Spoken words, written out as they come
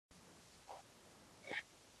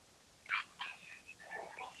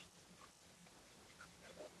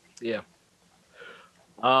Yeah.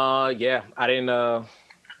 Yeah. I didn't.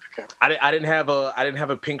 Okay. I didn't have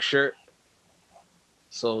a pink shirt,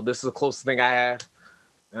 so this is the closest thing I had.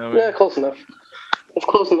 You know what I Yeah, mean? close enough. It's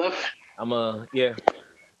close enough. Yeah.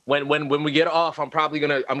 When we get off, I'm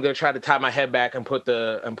gonna try to tie my head back and put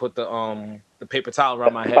the paper towel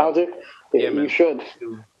around my head. Bounty? Yeah, Yeah, you man. should.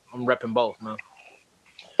 Dude, I'm repping both, man.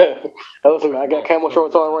 Hey, listen, I Repping got both. camel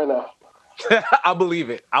shorts on right now. I believe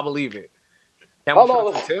it. I believe it. Oh Camel no, shorts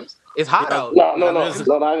and listen. Tims. It's hot Yeah, out. No, no, I'm no, just,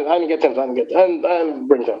 no, no. I didn't get Tim's. I didn't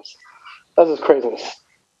bring Tim's. That's just craziness.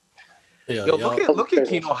 yeah, Yo, yo. That's look just at craziness.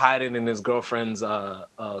 Kino hiding in his girlfriend's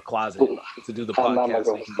closet to do the I'm not my podcast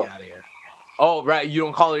so he can get girlfriend. out of here. Oh, right. You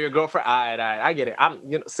don't call her your girlfriend? All right. I get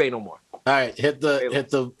it. Say no more. All right, hit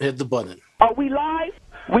the button. Are we live?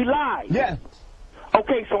 We live. Yeah.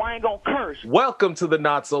 Okay, so I ain't gonna curse. Welcome to the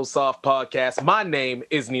Not So Soft podcast. My name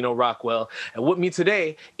is Nino Rockwell, and with me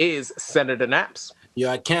today is Senator Naps.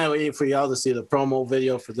 Yeah, I can't wait for y'all to see the promo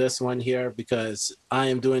video for this one here because I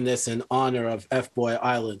am doing this in honor of F-Boy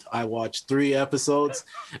Island. I watched 3 episodes,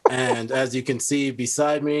 and as you can see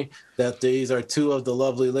beside me, that these are 2 of the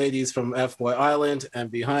lovely ladies from F-Boy Island, and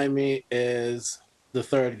behind me is the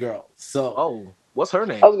 3rd girl. So Oh, what's her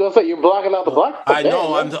name? I was gonna say you're blocking out the block. I Damn,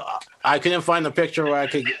 know man. I couldn't find a picture where I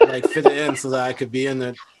could like fit it in so that I could be in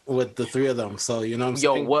there with the 3 of them. So you know what I'm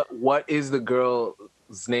Yo, saying? what is the girl's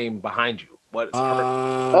name behind you? What's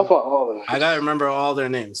her? That's what all of them. I gotta remember all their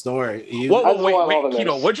names. Don't worry. Whoa, I just want all the wait,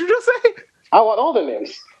 Kino, names. what'd you just say? I want all their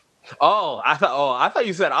names. I thought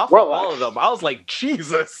you said I'll fuck Relax. all of them. I was like,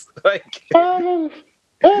 Jesus. Like, Uh,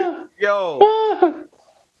 yo.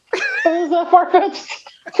 is that far fetched?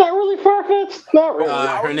 Is that really far fetched? Not really.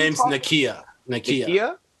 How are Her you name's talking- Nakia. Nakia.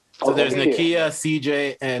 Nakia? So there's Nakia. Nakia,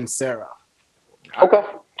 CJ, and Sarah. Okay.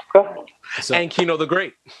 So And Kino the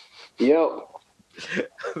Great. Yo.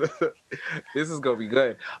 This is gonna be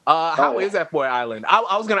good. How is F-Boy Island? I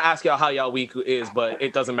was gonna ask y'all how y'all week is, but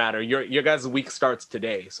it doesn't matter. Your guys' week starts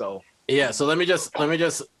today, so yeah, so let me just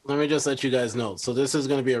let you guys know. So this is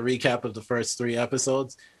gonna be a recap of the first 3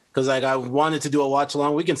 episodes. Because like I wanted to do a watch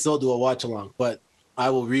along. We can still do a watch along, but I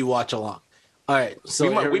will rewatch along. All right.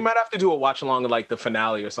 So we might have to do a watch along like the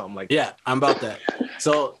finale or something like that. yeah, I'm about that.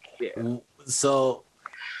 So Yeah. so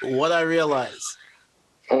what I realize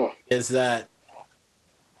is that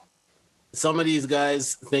some of these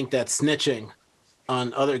guys think that snitching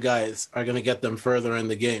on other guys are gonna get them further in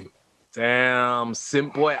the game. Damn,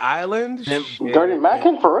 Simp Boy Island. Simp- Shit. Dirty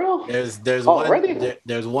Mackin for real? There's Already?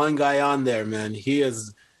 there's one guy on there, man.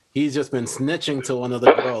 He's just been snitching to one of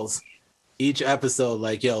the girls each episode,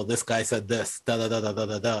 like, yo, this guy said this, da da da da da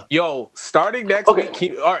da da. Yo, starting next Okay.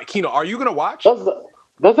 week. All right, Kino, are you gonna watch? Does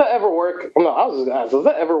that ever work? No, I was just gonna ask. Does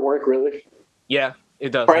that ever work really? Yeah, it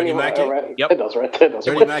does. For Dirty anyone? Mackin? Right? Yep. It does, right? It does.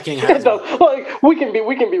 Dirty work. Mackin It has does. Like we can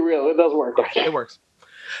be real. It does work. Right? It works.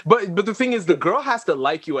 But the thing is, the girl has to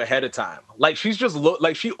like you ahead of time. Like she's just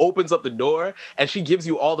like she opens up the door and she gives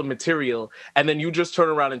you all the material, and then you just turn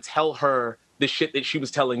around and tell her the shit that she was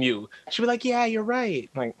telling you. She'll be like, "Yeah, you're right."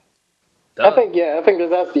 Like, duh. I think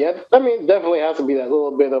that's the. I mean, it definitely has to be that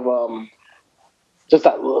little bit of just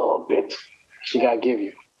that little bit she gotta give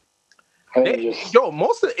you. And then Yo,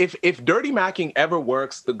 if Dirty Macking ever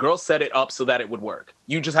works, the girl set it up so that it would work.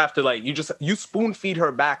 You just have to you spoon feed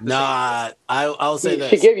her back. Nah, I'll say this.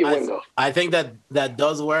 She gave you a window. I think that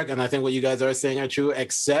does work, and I think what you guys are saying are true,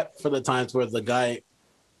 except for the times where the guy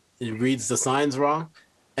reads the signs wrong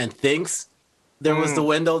and thinks there was the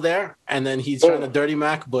window there, and then he's trying to dirty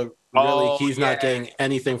Mac, but really he's not getting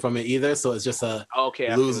anything from it either. So it's just a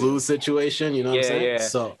lose-lose situation. You know what I'm saying? Yeah.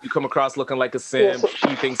 So you come across looking like a simp.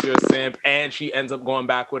 She thinks you're a simp, and she ends up going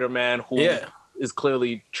back with her man who is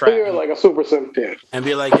clearly trash. You're like a super simp, yeah. And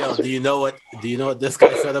be like, yo, do you know what this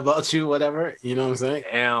guy said about you? Whatever. You know what I'm saying?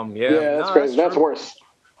 Damn, Yeah, that's crazy. That's worse.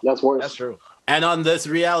 That's worse. That's true. And on this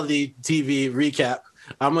reality TV recap,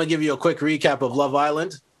 I'm gonna give you a quick recap of Love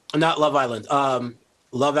Island. Not Love Island.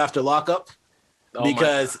 Love After Lockup.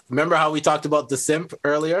 Because remember how we talked about the simp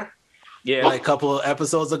earlier? Yeah. Like a couple of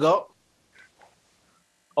episodes ago?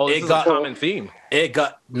 Oh, this is a common theme.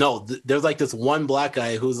 There's like this one black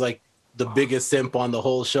guy who's like the biggest simp on the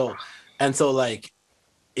whole show. And so like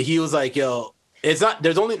he was like, yo, there's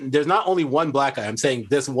not only one black guy. I'm saying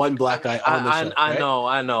this one black guy on the show.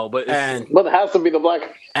 I know, but it has to be the black.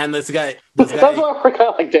 And this guy that's why we're kind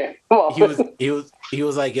of like, damn. Come on. He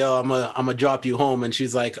was like, yo, I'm gonna drop you home, and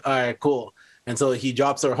she's like, all right, cool. And so he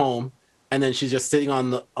drops her home, and then she's just sitting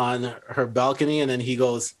on her balcony, and then he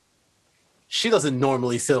goes, she doesn't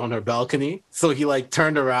normally sit on her balcony. So he like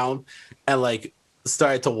turned around and like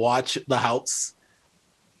started to watch the house.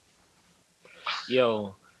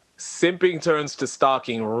 Yo, simping turns to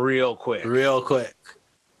stalking real quick. Real quick.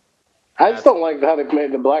 I just don't like how they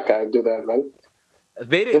made the black guy do that, man.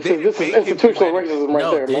 This This is institutional racism right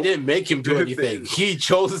No, there, they man. didn't make him do anything. He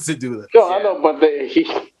chose to do that. No, I know, but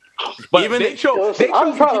But Even they chose to I'm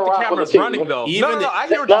keep trying to the rock with cameras the team, running, man. though. Even No, I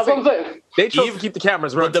hear what that's you're what I'm saying. They chose Even- to keep the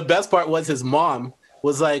cameras But running. the best part was his mom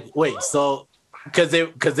was like, wait, so because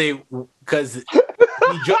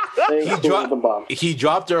he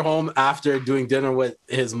dropped her home after doing dinner with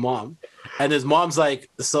his mom, and his mom's like,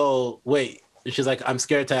 so wait, she's like, I'm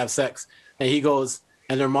scared to have sex, and he goes,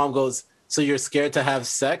 and her mom goes, so you're scared to have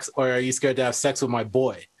sex, or are you scared to have sex with my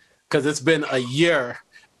boy? Because it's been a year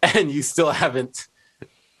and you still haven't.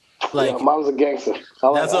 Like, mom's a gangster.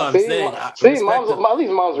 That's what I'm saying. Mom's at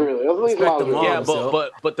least mom's real. At least mom's real. Yeah,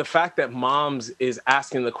 moms, but the fact that moms is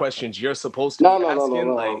asking the questions you're supposed to be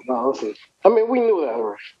asking, no. Listen, I mean, we knew that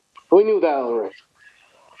already. We knew that already.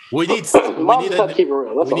 we need keep it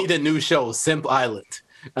real. we need a new show, Simp Island,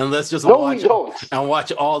 and let's just No, we don't.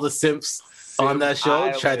 watch all the simps on that show.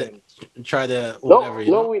 Island. Try to whatever.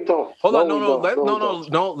 No, we don't. Hold on, No.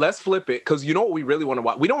 no. Let's flip it, because you know what we really want to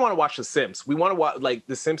watch. We don't want to watch The Sims. We want to watch, like,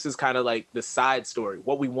 The Sims is kind of like the side story.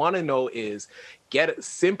 What we want to know is get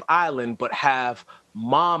Simp Island, but have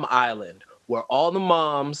Mom Island, where all the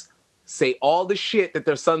moms say all the shit that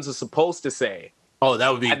their sons are supposed to say. Oh,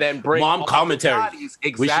 that would be. And then bring mom all commentary.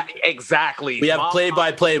 Exactly. We have Mom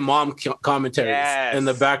play-by-play mom commentaries Yes. in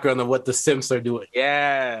the background of what the Simps are doing.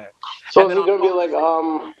 Yeah. So And is then it gonna be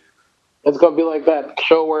like It's gonna be like that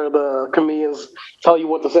show where the comedians tell you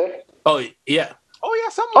what to say. Oh yeah. Oh yeah,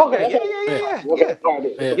 something like that. Yeah. Okay,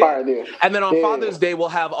 fire idea. And then on Father's Day, we'll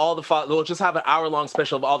have all the fathers. We'll just have an hour-long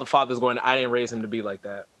special of all the fathers going, I didn't raise him to be like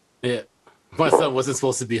that. Yeah. My son wasn't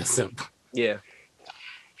supposed to be a simp. Yeah.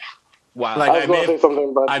 Wow. Like, I was gonna say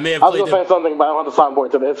something, but I was gonna say something, but I want the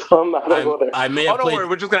soundboard to this, so I'm not gonna go there. I may have don't played. worry,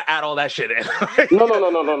 we're just gonna add all that shit in. No.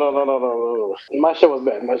 My shit was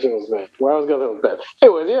bad. Where I was going was bad.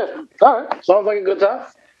 Anyways, yeah. All right. Sounds like a good time.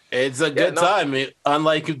 It's a good time.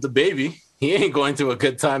 Unlike the baby, he ain't going through a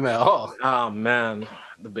good time at all. Oh man.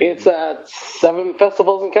 The baby. It's at 7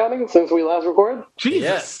 festivals and counting since we last recorded. Jesus,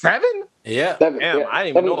 Yeah. 7? Yeah. 7. Damn, yeah. I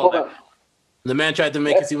didn't even know all that. The man tried to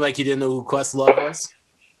make it seem like he didn't know who Questlove was.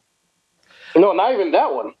 No, not even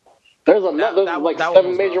that one. There's another, like that 7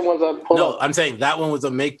 one major rough. ones that pulled No, up. I'm saying that one was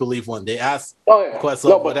a make-believe one. They asked Questlove,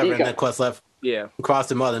 No, but whatever, he and then Questlove Yeah.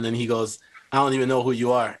 crossed him out, and then he goes, I don't even know who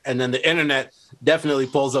you are. And then the internet definitely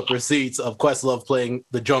pulls up receipts of Questlove playing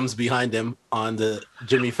the drums behind him on the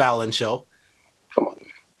Jimmy Fallon show. Come on.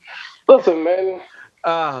 Listen, man.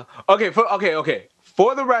 Okay.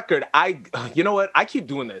 For the record, you know what? I keep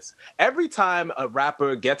doing this. Every time a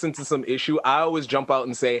rapper gets into some issue, I always jump out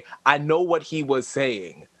and say, I know what he was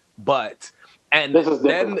saying, but, and This is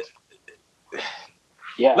then,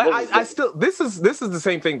 Yeah. like, this is the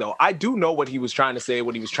same thing though. I do know what he was trying to say,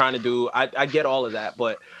 what he was trying to do. I get all of that,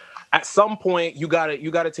 but at some point you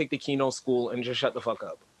gotta take the Keynote school and just shut the fuck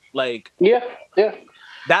up. Like, Yeah.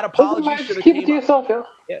 that apology should have keep it to came out. yourself, yeah.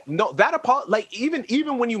 Yeah, no, that like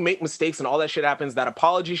even when you make mistakes and all that shit happens, that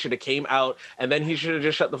apology should have came out, and then he should have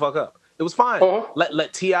just shut the fuck up. It was fine.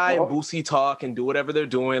 Let T.I. and Boosie talk and do whatever they're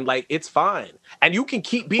doing. Like, it's fine, and you can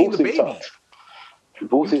keep being the baby.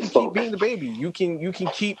 Keep being the baby. You can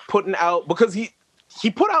keep putting out, because he's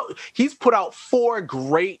put out 4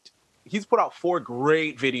 great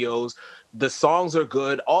videos. The songs are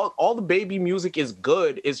good. All the baby music is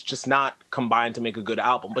good. It's just not combined to make a good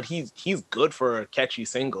album. But he's good for a catchy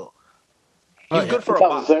single. He's good for a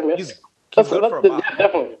bop. He's good for a bop.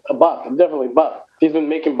 Definitely a bop. Definitely a bop. He's been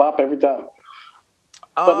making bop every time.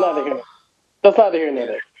 But neither here. That's neither here nor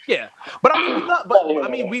there. Yeah, but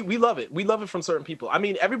we love it. We love it from certain people. I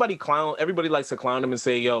mean, everybody likes to clown him and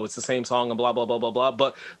say, "Yo, it's the same song," and blah blah blah blah blah.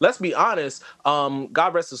 But let's be honest.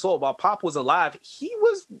 God rest his soul. While Pop was alive, he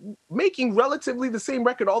was making relatively the same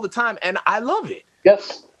record all the time, and I love it.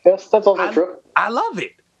 Yes, that's also true. I love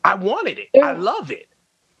it. I wanted it. Yeah. I love it.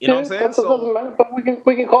 You know what I'm saying? That doesn't matter, but we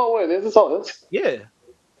can call it what it is. It's all it is. Yeah.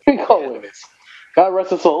 We can call it what it is. God rest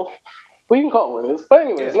his soul. We can call it what it is. But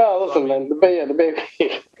anyways, now listen, man. The baby.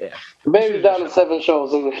 Yeah. The baby's down to 7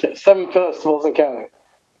 shows and 7 festivals and counting.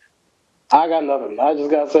 I got nothing. I just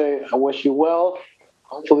gotta say, I wish you well.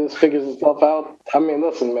 Hopefully this figures itself out. I mean,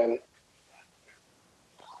 listen, man.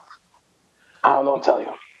 I don't know what to tell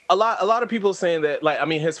you. A lot of people saying that, like, I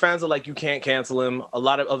mean, his fans are like, you can't cancel him. A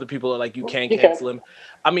lot of other people are like, you can't cancel him.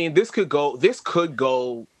 I mean, this could go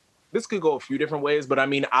a few different ways, but I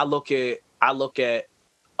mean, I look at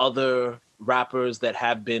other rappers that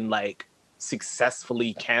have been like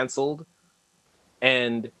successfully canceled,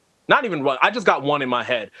 and not even one. I just got one in my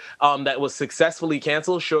head that was successfully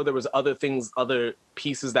canceled. Sure, there was other things, other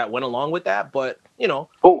pieces that went along with that, but you know,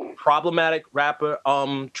 problematic rapper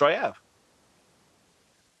Troy Ave.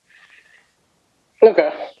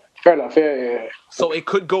 Okay, fair enough. Yeah. So it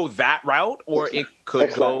could go that route, or it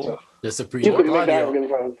could go the Sabrina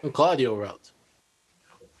Claudio route.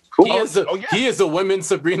 He is the women's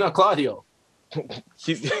Sabrina Claudio.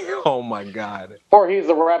 He's oh my god. Or he's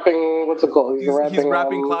the rapping. What's it called? He's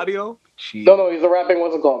rapping Claudio. Jeez. No, he's the rapping.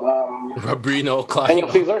 What's it called? Sabrina Claudio.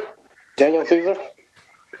 Daniel Caesar.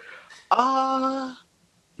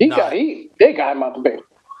 They got him out the paint.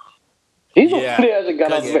 He's the one that actually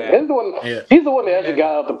got out the paint. He's the one that actually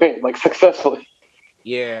got out the paint, like, successfully.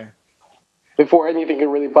 Yeah. Before anything could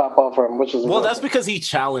really pop off for him, which is that's because he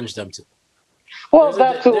challenged them to. Well,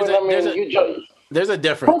 that too. There's a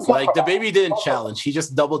difference. Like, the baby didn't challenge; he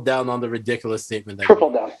just doubled down on the ridiculous statement. That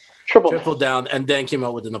triple down, and then came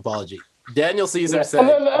out with an apology. Daniel Caesar said,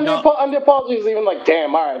 and the apology is even like,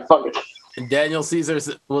 "Damn, all right, fuck it." And Daniel Caesar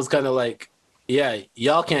was kind of like, "Yeah,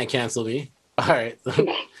 y'all can't cancel me. All right,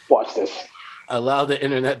 watch this. Allow the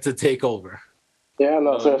internet to take over." Yeah,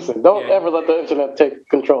 no, seriously. Don't ever let the internet take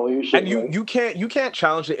control of you. And you can't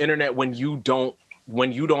challenge the internet when you don't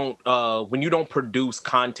produce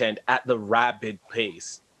content at the rapid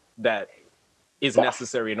pace that is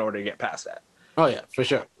necessary in order to get past that. Oh yeah, for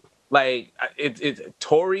sure. Like it's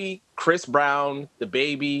Tory, Chris Brown, the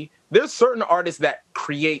baby. There's certain artists that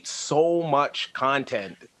create so much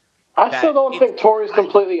content. I still don't think Tory's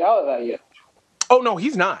completely out of that yet. Oh no,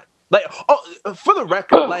 he's not. Like, for the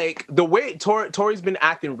record, like the way Tory's been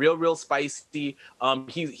acting real spicy.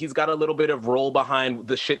 He's got a little bit of roll behind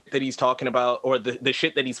the shit that he's talking about, or the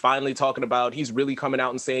shit that he's finally talking about. He's really coming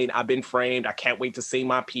out and saying, "I've been framed. I can't wait to say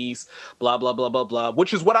my piece." Blah blah blah blah blah.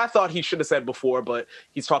 Which is what I thought he should have said before, but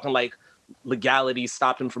he's talking like legality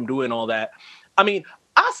stopped him from doing all that. I mean,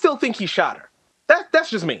 I still think he shot her. That's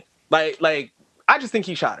just me. Like I just think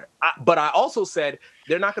he shot her. But I also said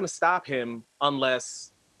they're not going to stop him unless.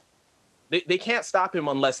 They can't stop him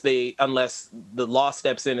unless the law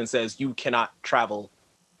steps in and says you cannot travel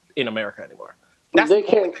in America anymore. That's the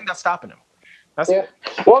only thing that's stopping him. That's it.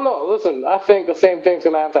 Well, no, listen, I think the same thing's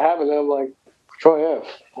gonna have to happen to him, like Troy Ave,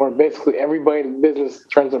 or basically everybody in business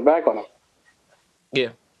turns their back on him.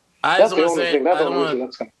 Yeah, I just want to say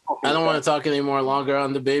I don't want to talk any more longer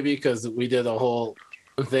on the baby because we did a whole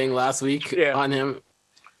thing last week on him.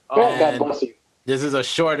 God bless you. This is a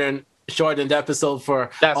shortened episode for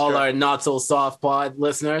all our not so soft pod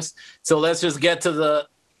listeners. So let's just get to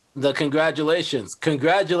the congratulations.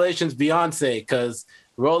 Congratulations, Beyonce, because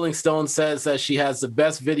Rolling Stone says that she has the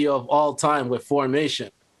best video of all time with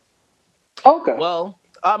Formation. Okay. Well,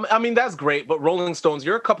 I mean that's great, but Rolling Stones,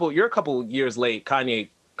 you're a couple years late. Kanye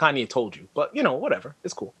told you, but you know whatever,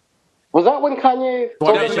 it's cool. Was that when Kanye?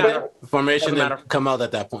 Formation didn't come out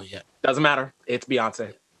at that point yet. Doesn't matter. It's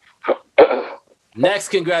Beyonce. Next,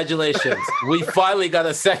 congratulations. We finally got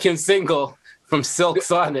a second single from Silk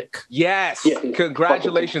Sonic. Yes.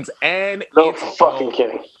 Congratulations. And it's fucking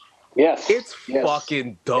kidding. Yes. It's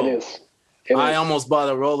fucking dope. It is. I almost bought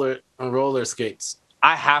a roller skates.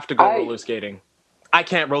 I have to go roller skating. I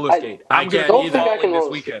can't roller skate. I can't either this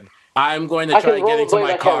weekend. I'm going to try getting to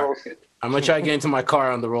my car. I'm going to try getting to my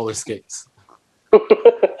car on the roller skates.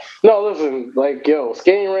 No, listen, like,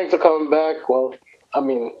 skating rinks are coming back. Well, I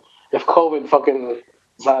mean, if COVID fucking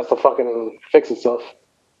decides to fucking fix itself.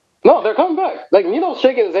 No, they're coming back. Like, Nino's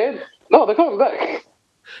shaking his head. No, they're coming back.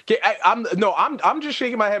 Okay, I'm just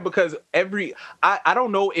shaking my head because I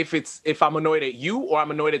don't know if I'm annoyed at you or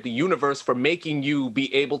I'm annoyed at the universe for making you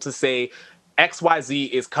be able to say XYZ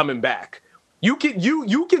is coming back. You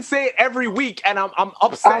can say it every week, and I'm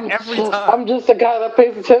upset every time. I'm just a guy that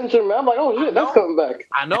pays attention, man. I'm like, oh shit, that's coming back.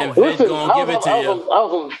 I know. And listen, gonna give it to you.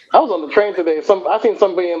 I was on the train today. I seen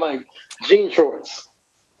somebody in like jean shorts,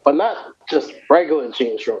 but not just regular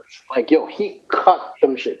jean shorts. Like, he cut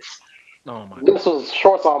them shits. Oh my God. This was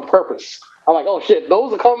shorts on purpose. I'm like, oh shit,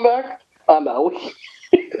 those are coming back. No.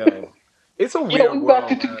 It's a weird world. Back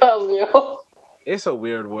to 2000, It's a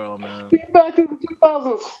weird world, man. We back to the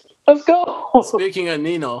 2000s. Let's go. Speaking of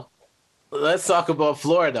Nino, let's talk about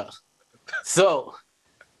Florida. So,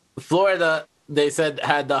 Florida, they said,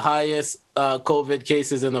 had the highest COVID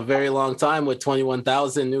cases in a very long time with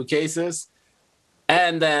 21,000 new cases.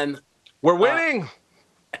 And then... We're winning.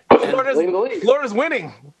 Florida's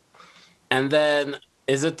winning. And then,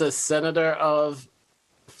 is it the senator of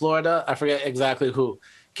Florida? I forget exactly who.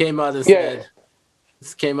 Came out and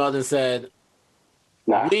said...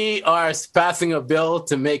 Nah. We are passing a bill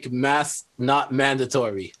to make masks not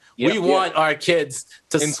mandatory. We want our kids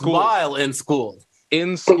to smile in school.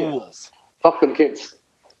 in schools. Fuck them kids.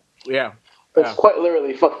 Yeah. It's quite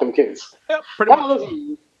literally fuck them kids. Yep, pretty Now, much.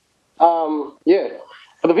 listen, yeah.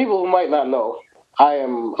 For the people who might not know, I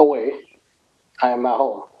am away. I am not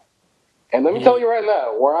home. And let me tell you right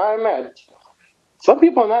now, where I'm at, some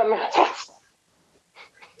people are not mad.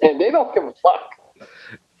 And they don't give a fuck.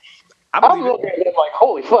 I'm looking at them like,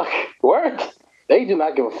 holy fuck, word? They do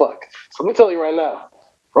not give a fuck. So let me tell you right now,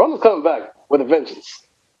 Rona's coming back with a vengeance.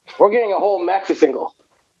 We're getting a whole maxi single.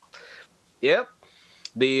 Yep.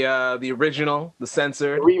 The original, the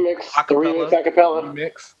censored, The remix acapella.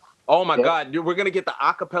 Remix. Oh my God, we're gonna get the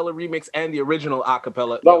acapella remix and the original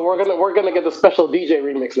acapella. No, we're gonna get the special DJ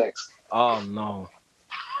remix next. Oh no.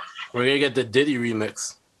 We're gonna get the Diddy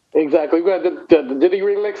remix. Exactly. We're gonna get the Diddy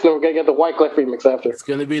remix, and we're gonna get the Wyclef remix after. It's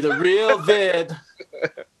gonna be the real vid.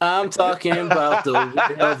 I'm talking about the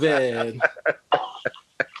real vid.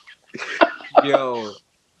 Yo.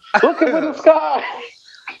 Look up in the sky.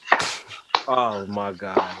 Oh my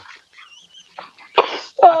God.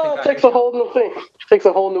 It takes a whole new thing. Takes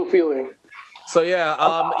a whole new feeling. So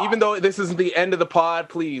yeah, even though this isn't the end of the pod,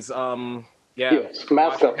 please, Yes,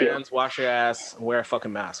 mask wash up, your hands, wash your ass, and wear a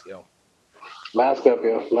fucking mask, yo. Mask up,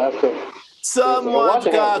 yo. Mask up. Someone's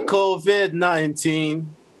Yes, got COVID-19.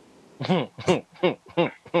 Yeah,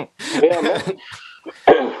 man.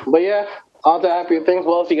 But yeah, on to happier things.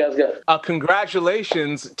 What else you guys got?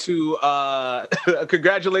 Congratulations to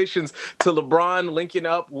LeBron linking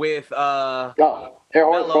up with Air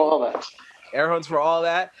horns for all that. Air horns for all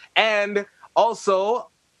that, and also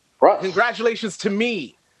congratulations to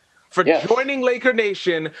me for joining Laker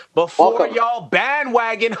Nation before y'all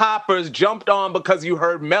bandwagon hoppers jumped on because you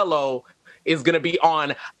heard Melo is gonna be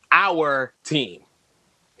on our team.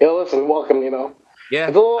 Yo, listen, welcome. Yeah,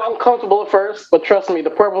 it's a little uncomfortable at first, but trust me, the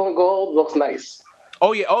purple and gold looks nice.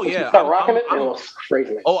 Oh yeah. You start rocking it looks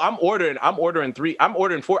crazy. Oh, I'm ordering 3. I'm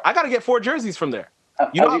ordering 4. I gotta get 4 jerseys from there.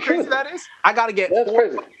 You know how crazy that is? I gotta get 4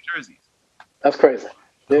 jerseys. That's crazy.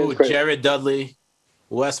 Jared Dudley,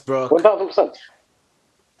 Westbrook, 1,000%.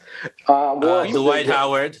 Dwight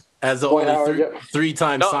Howard as the only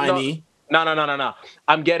three-time signee. No.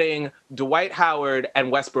 I'm getting Dwight Howard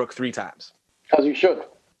and Westbrook 3 times. As you should.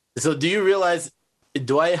 So do you realize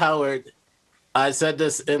Dwight Howard, I said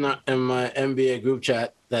this in my NBA group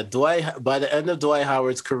chat, that by the end of Dwight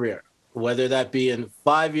Howard's career, whether that be in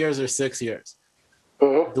 5 years or 6 years,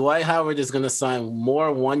 Dwight Howard is going to sign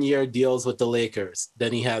more one-year deals with the Lakers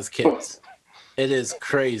than he has kids. It is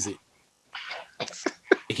crazy.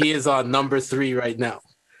 He is on number 3 right now.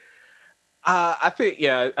 I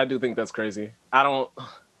do think that's crazy. I don't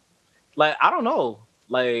know.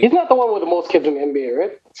 Like, he's not the one with the most kids in the NBA,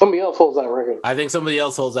 right? Somebody else holds that record. I think somebody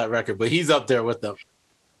else holds that record, but he's up there with them.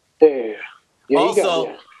 Yeah.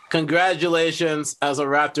 Also, congratulations as a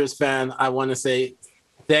Raptors fan. I want to say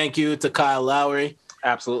thank you to Kyle Lowry.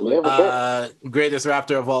 Absolutely. Greatest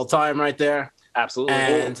Raptor of all time right there. Absolutely.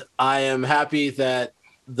 And I am happy that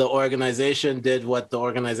the organization did what the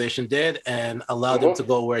organization did and allowed him to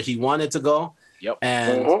go where he wanted to go. Yep.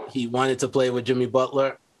 And he wanted to play with Jimmy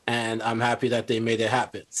Butler. And I'm happy that they made it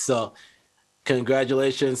happen. So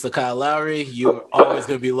congratulations to Kyle Lowry. You're always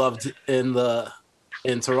going to be loved in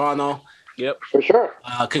Toronto. Yep. For sure.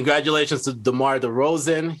 Congratulations to DeMar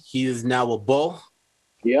DeRozan. He is now a Bull.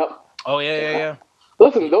 Yep. Oh, yeah.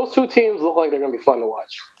 Listen, those 2 teams look like they're going to be fun to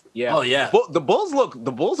watch. Yeah. Oh, yeah. The Bulls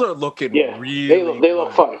are looking really they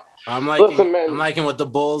look fun. I'm liking what the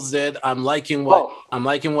Bulls did. I'm liking what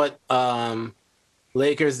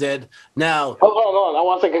Lakers did. Now, hold on. I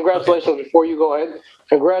want to say congratulations before you go ahead.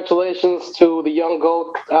 Congratulations to the young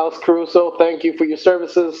GOAT, Alex Caruso. Thank you for your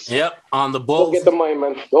services. Yep, on the Bulls. Go get the money,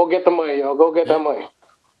 man. Go get the money, yo. Go get that money.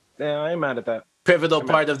 Yeah, I ain't mad at that. Pivotal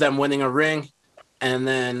part of them winning a ring. And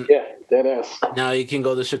then that is. Now you can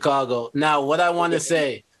go to Chicago. Now, what I want to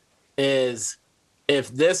say is if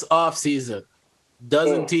this offseason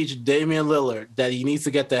doesn't teach Damian Lillard that he needs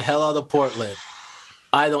to get the hell out of Portland,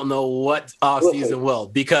 I don't know what offseason will,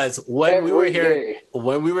 because when we were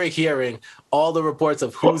hearing all the reports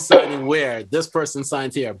of who's signing where, this person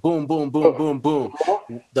signed here, boom, boom, boom, boom, boom.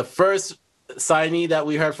 The first signee that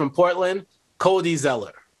we heard from Portland, Cody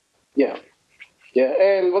Zeller. Yeah,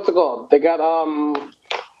 and what's it called? They got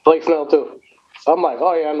Blake Snell too. So I'm like,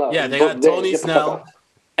 oh yeah, I know. Yeah, they got Tony Snell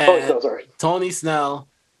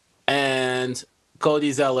and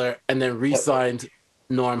Cody Zeller, and then re-signed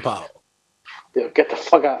Norm Powell. Yeah, get the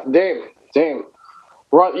fuck out. Dame.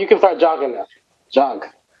 Run, you can start jogging now. Jog.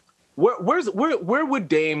 Where would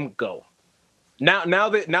Dame go? Now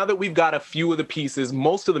that we've got a few of the pieces, from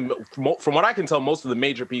what I can tell, most of the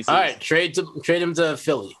major pieces. All right, trade him to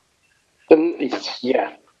Philly.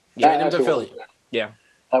 Yeah. Trade him to Philly. Yeah.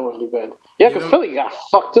 That would be good. Yeah, Give because him- Philly got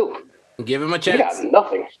fucked too. Give him a They chance. got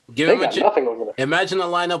nothing. Give They him a got chance. nothing over there. Imagine a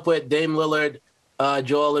lineup with Dame Lillard,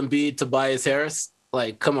 Joel Embiid, Tobias Harris.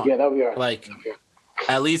 Like, come on. Yeah, that'd be alright. Like,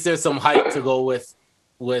 at least there's some height to go with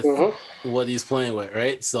Mm-hmm. what he's playing with,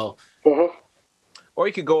 right? So, Mm-hmm. Or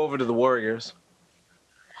you could go over to the Warriors.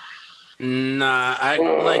 nah, I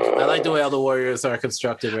like the way all the Warriors are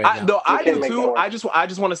constructed right now. No, I can't do make that too. work. I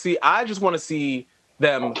just want to see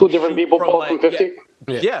them Two different shoot people from, pull from 50.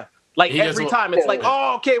 Yeah. Like He just every wa- time it's Yeah. like,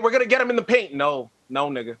 oh, okay, we're gonna get him in the paint. No,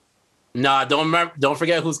 nigga. Nah, don't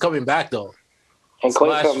forget who's coming back though. And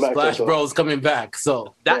Clay's Splash, coming back. Splash too. Bros coming back.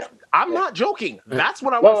 So I'm not joking. That's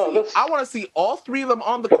what I No, want to see. that's- I want to see all three of them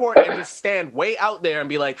on the court and just stand way out there and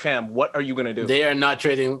be like, fam, what are you gonna do? they are not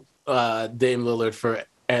trading Dame Lillard for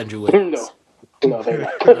Andrew Wiggins. No, they're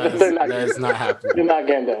not. They're not. That is not happening. They're not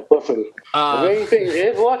getting that. Listen, if anything,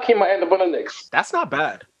 his luck, he might end up on the Knicks. That's not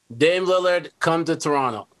bad. Dame Lillard, come to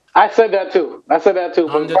Toronto. I said that too. But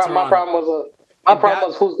Come to my problem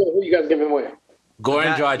was who you guys giving away?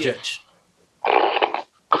 Goran That- Dragic.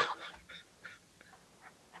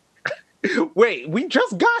 Wait, we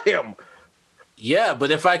just got him. Yeah,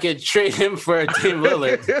 but if I could trade him for Dame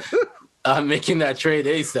Lillard, I'm making that trade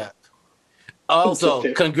ASAP. Also,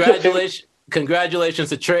 congratulations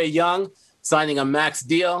to Trey Young signing a max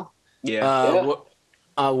deal. Yeah.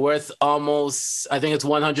 Worth almost, I think it's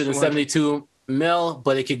 172 mil,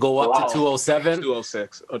 but it could go up Wow. to 207.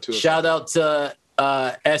 206 or 206. Shout out to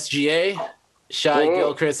SGA, Shai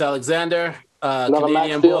Gilchrist Alexander, Another Canadian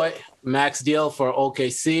max deal. boy, max deal for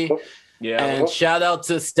OKC. Yeah. And shout out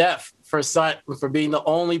to Steph for being the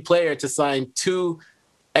only player to sign 2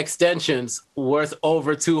 extensions worth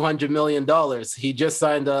over $200 million. He just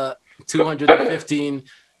signed a $215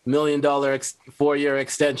 million 4-year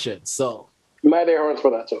extension. So, Mad Air Horns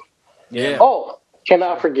for that too. yeah. Oh,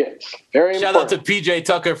 cannot forget. Very Shout out important. to PJ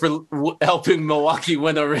Tucker for helping Milwaukee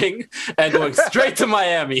win a ring and going straight to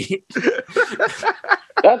Miami.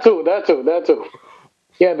 That too.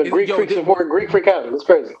 Yeah, the Greek Freak support Greek Freak Academy. It's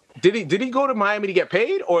crazy. Did he go to Miami to get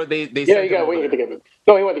paid, or they Yeah, sent he him got over winged to there? get paid.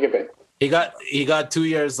 No, he went to get paid. He got 2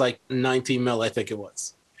 years, like 19 mil, I think it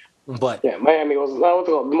was. But Yeah, Miami was. No, what's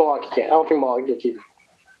it called? Milwaukee can't. I don't think Milwaukee can keep him.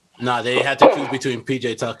 nah, they had to choose between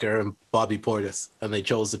PJ Tucker and Bobby Portis, and they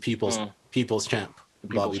chose the people's champ,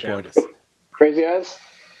 Bobby champ. Portis. Crazy eyes.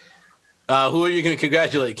 Who are you going to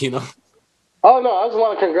congratulate, Kino? Oh no, I just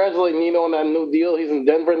want to congratulate Nino on that new deal. He's in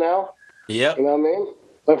Denver now. Yep. You know what I mean?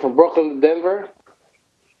 Went from Brooklyn to Denver.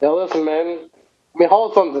 Now listen, man. Let me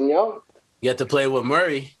hold something, yo. You get to play with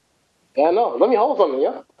Murray. Yeah, I know. Let me hold something,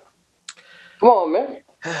 yo. Come on, man.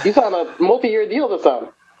 You signed a multi-year deal this time.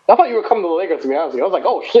 I thought you were coming to the Lakers, to be honest with you. I was like,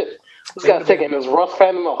 oh shit. This guy's taking this Russ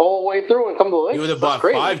fandom the whole way through and come to the Lakers. You would have That's bought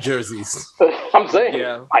crazy. 5 jerseys. I'm saying.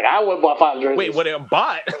 Yeah. Like, I would have bought 5 jerseys. Wait, what they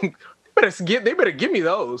bought? They better give me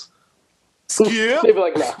those. Skip. They'd be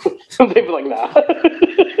like, nah. They'd be like, nah.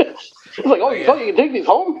 It's like, oh, you thought you could take these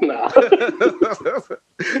home? Nah.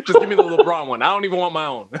 Just give me the LeBron one. I don't even want my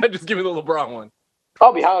own. Just give me the LeBron one.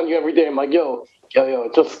 I'll be hounding you every day. I'm like, yo,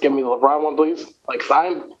 just give me the LeBron one, please. Like,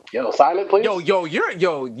 sign it, please. You're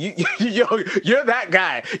that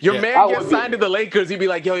guy. Your Yeah. I man would gets be. signed to the Lakers. He'd be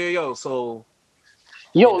like, yo. So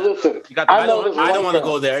Listen. You got the I best know one. this I don't one want to girl.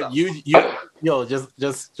 go there.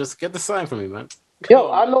 Just get the sign for me, man.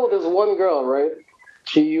 Yo, I know this one girl, right?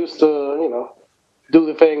 She used to, do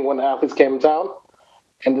the thing when the athletes came in town.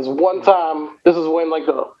 And this one time, this is when like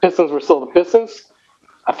the Pistons were still the Pistons.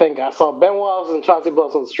 I think I saw Ben Wallace and Chauncey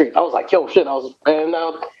Billups on the street. I was like, yo, shit. I was fanning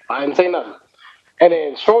out. I didn't say nothing. And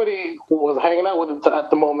then Shorty, who was hanging out with him at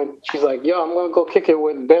the moment, she's like, yo, I'm gonna go kick it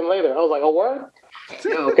with Ben later. I was like, oh, word?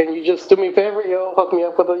 Yo, can you just do me a favor? Yo, hook me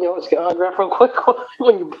up with a, just get an autograph real quick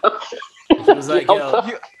when you He was like, yo.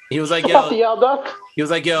 He was like, yo. y'all done? He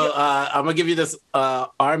was like, yo. I'm gonna give you this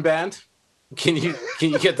armband. Can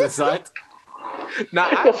you get this signed? now I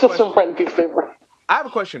have That's a just some question. friend piece of paper. I have a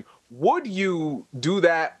question. Would you do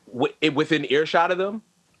that within earshot of them?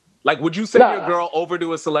 Like, would you send Nah. your girl over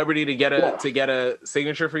to a celebrity to get a No.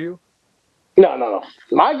 signature for you? No.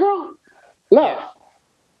 My girl? No. Yeah.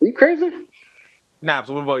 You crazy? Naps,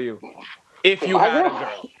 what about you? If you My had a girl?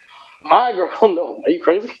 girl. My girl? No. Are you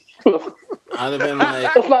crazy? I'd have been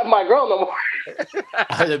like, That's not my girl no more.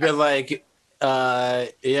 I'd have been like,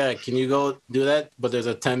 yeah. Can you go do that? But there's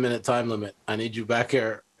a 10-minute time limit. I need you back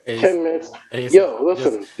here. 10 minutes. ASAP. Yo,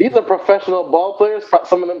 listen. These are professional ball players.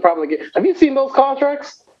 Some of them probably get. Have you seen those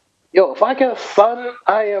contracts? Yo, if I get a son,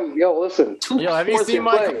 I am. Yo, listen. Yo, have you sports seen you're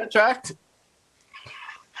my playing. contract?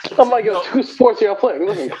 I'm like, yo, 2 sports you're playing.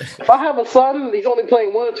 Listen, if I have a son, he's only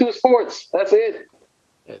playing 1 or 2 sports. That's it.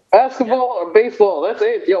 Basketball or baseball? That's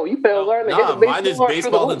it. Yo, you better learn to hit the baseball. Mine is or shoot the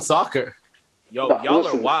baseball hoop. and soccer. Yo, No, y'all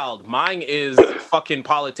listen. are wild. Mine is fucking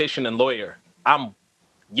politician and lawyer. I'm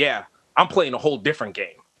playing a whole different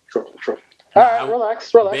game. True. All right, I'm-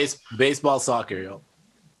 relax. Baseball, soccer, yo.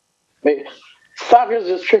 Soccer is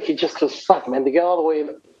just tricky just to suck, man. To get all the way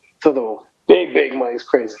to the big money is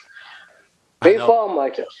crazy. I know. Baseball, I'm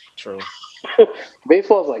like, yo. True.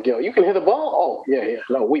 Baseball's like, yo, you can hit the ball? Oh, yeah.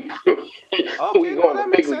 No, we Okay, going no, to that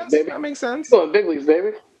big makes leagues, sense. baby. That makes sense. We going to big leagues,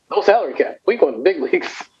 baby. No salary cap. We going to big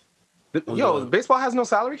leagues. Yo, baseball has no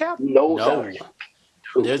salary cap? No No. salary cap.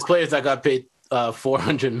 There's players that got paid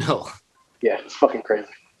 $400 million. Yeah, it's fucking crazy.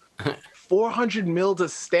 400 mil to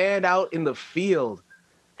stand out in the field.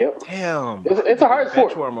 Yep. Damn. It's a hard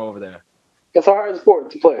sport. Benchwarmer over there. It's a hard sport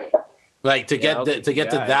to play. Like to get okay, to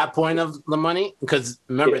that point of the money, because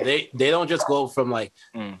remember they don't just go from like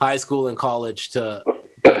high school and college to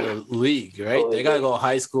the league, right? They gotta go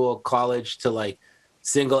high school, college to like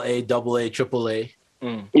single A, double A, triple A, Yeah.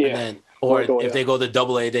 and then or Go, if yeah. they go to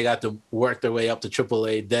double A, they got to work their way up to triple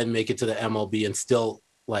A, then make it to the MLB and still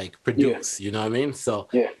like produce. You know what I mean? So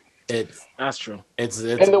Yeah. That's true. it's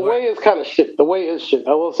And the way is kind of shit. The way is shit.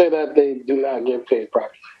 I will say that they do not get paid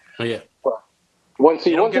properly. yeah. Once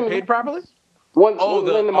You don't once get paid properly? Once Oh, in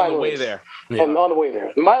the the on minor the way leagues. there. Yeah. And on the way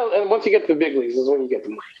there. And once you get to the big leagues is when you get the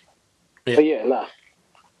money. Yeah. But yeah, nah.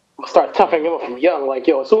 I'll start toughing him up from young. Like,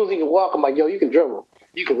 yo, as soon as he can walk, I'm like, yo, you can dribble.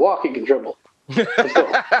 You can walk, you can dribble. Let's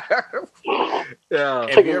go. Yeah.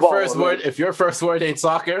 If Take your his ball, first man. word ain't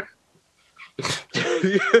soccer,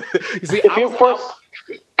 You see,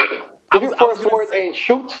 If your first word ain't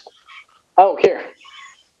shoot, I don't care.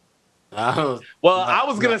 Well, I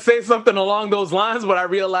was gonna say something along those lines, but I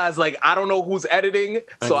realized like I don't know who's editing,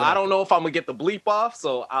 so I don't know if I'm gonna get the bleep off.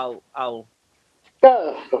 So I'll.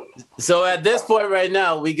 So at this point right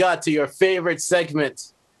now, we got to your favorite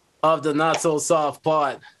segment of the Not So Soft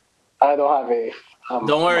Pod. I don't have a.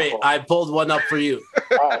 Don't worry, I pulled one up for you.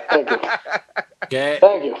 All right, thank you. Okay.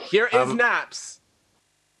 Thank you. Here is Naps.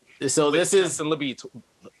 So this is Justin LeBee.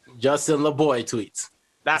 Justin LeBoy tweets.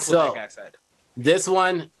 That's So- what that guy said. This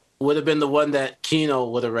one would have been the one that Kino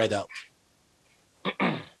would have read out.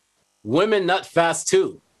 Women nut fast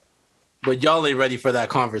too, but y'all ain't ready for that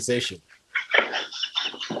conversation.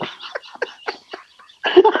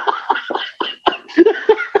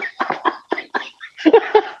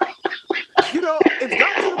 You know, it's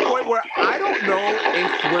gotten to the point where I don't know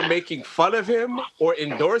if we're making fun of him or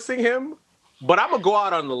endorsing him, but I'm gonna go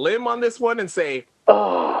out on the limb on this one and say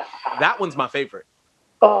Oh, that one's my favorite.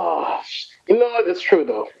 you know what? It's true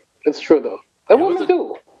though. It's true though. That It was women a-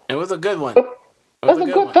 do. It was a good one. That's a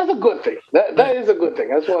good thing. That is a good thing.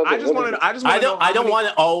 That's what I just wanted. I just. I wanna know don't. how I don't many- want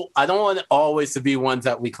it all. I don't want it always to be ones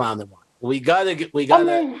that we clown them on. We gotta do one Gotta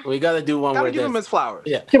where give him there's- his flowers.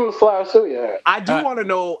 Yeah. Give him flowers too. Yeah. I do want to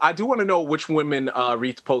know. I do want to know which women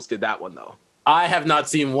reposted that one though. I have not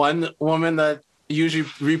seen one woman that usually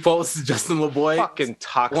reposts Justin LeBoy. Fucking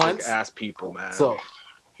toxic Once. ass people, man. So,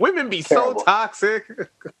 women be Terrible. so toxic.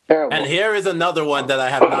 Terrible. and here is another one that I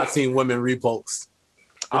have not seen women repost.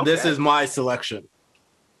 And this Okay. is my selection.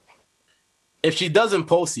 If she doesn't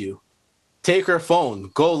post you, take her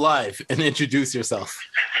phone, go live, and introduce yourself.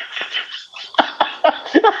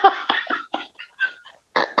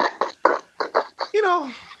 You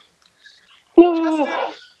know,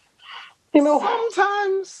 you know.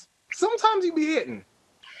 sometimes you be hitting.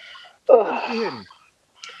 uh, You be hitting.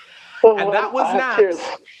 oh, And that was I have Naps. tears.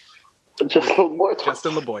 Just a little more.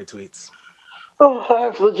 Justin LeBoy tweets. Oh, I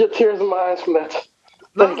have legit tears in my eyes from that.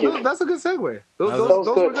 Thank you. That's a good segue. Those That was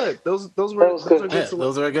were good. good. Those were That was good. Yeah,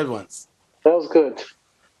 those are good ones. That was good.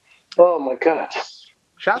 Oh my god.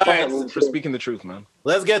 Shout All out right. for speaking the truth, man.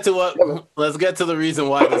 Let's get to the reason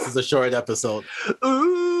why this is a short episode.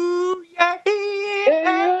 Ooh, yeah.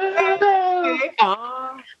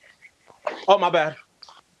 Oh, my bad.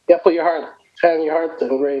 Yeah, put your hand in your heart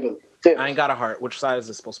and ready to dip. I ain't got a heart. Which side is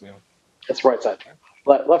this supposed to be on? It's right side.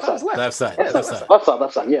 Left side. Left side. Left Left side. side.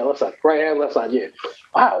 Left side. Yeah, left side. Right hand, left side. Yeah.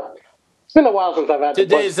 Wow. It's been a while since I've had to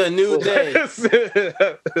Today's a new day.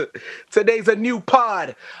 Today's a new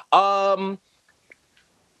pod.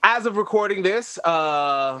 As of recording this,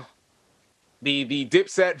 the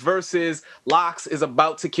Dipset versus Locks is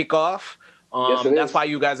about to kick off. Yes, it That's is. why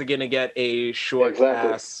you guys are gonna get a short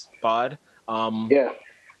Exactly. ass pod. Yeah.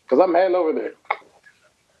 Because I'm heading over there.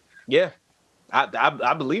 Yeah,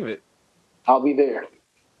 I believe it. I'll be there.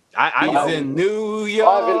 I He's know. in New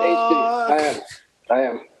Live in HD. York. I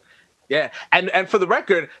am. Yeah, and for the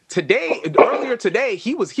record, earlier today,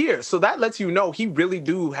 he was here, so that lets you know he really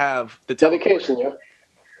do have the Dedication, teleporter.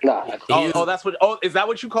 Nah. Oh, that's what. Oh, is that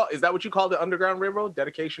what you call? Is that what you call the Underground Railroad?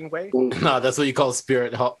 Dedication Way? No, that's what you call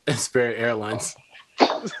Spirit Airlines.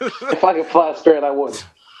 If I could fly Spirit, I would.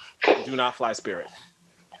 Do not fly Spirit.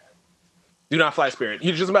 Do not fly Spirit.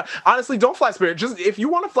 You just honestly don't fly Spirit. Just if you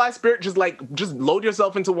want to fly Spirit, just load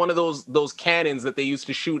yourself into one of those cannons that they used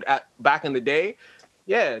to shoot at back in the day.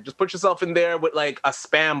 Yeah, just put yourself in there with like a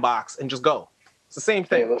spam box and just go. It's the same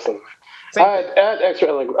thing. Hey, listen. Same I had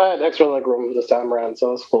extra leg room this time around,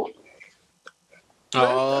 so it's cool.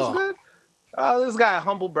 Oh, That's good. Oh, this guy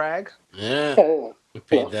humble brag. yeah. Yeah. You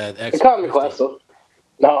paid that extra. Economy class, though.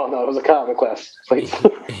 No, it was economy class. Please.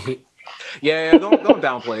 Yeah, don't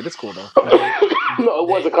downplay it. It's cool though. No, it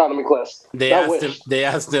was economy class. They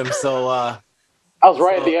asked him. So I was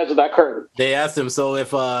right at the edge of that curtain. they asked him. So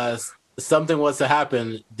if something was to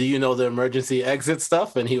happen, do you know the emergency exit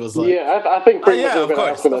stuff? And he was like, Yeah, I think pretty much yeah, they of were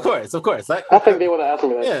gonna ask me that. course. I think they would have asked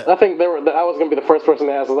me that. Yeah. I think I was gonna be the first person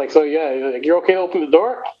to ask. I was like, so yeah, you're okay to open the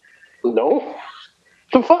door? No.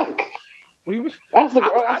 The fuck? Ask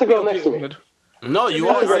the girl next to me. No, you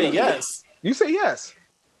always say yes. You say yes.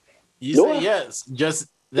 You No. say yes, just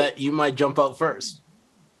that you might jump out first.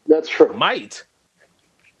 That's true. Might.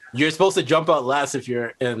 You're supposed to jump out last if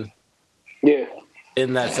you're in Yeah.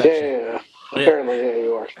 that section. Yeah. Apparently, yeah,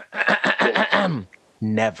 you are. Yeah.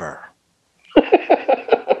 Never.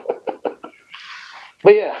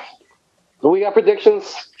 But yeah, we got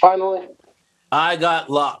predictions finally. I got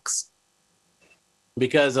locks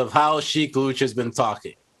because of how Sheik Luch has been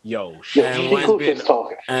talking. Yo, Yeah, And Sheik when- Luch is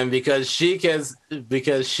talking. And because Sheik has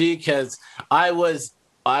I was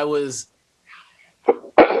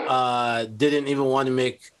didn't even want to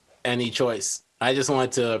make any choice. I just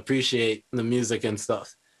wanted to appreciate the music and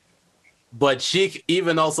stuff. But Sheik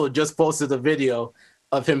even also just posted a video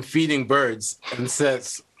of him feeding birds and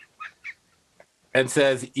says,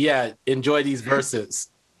 yeah, enjoy these verses.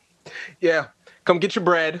 yeah. Come get your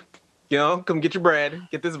bread. You know, come get your bread.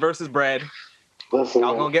 Get this versus bread. Listen,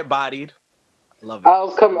 Y'all man. gonna get bodied. Love it. I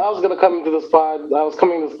was gonna come into this pod. I was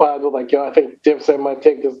coming to this pod with like, yo, I think Dipset might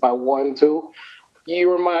take this by 1-2.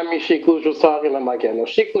 You remind me Sheik Luch was talking. I'm like, yeah, no,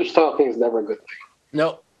 Sheik Luch talking is never a good thing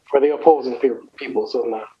No, for the opposing people. So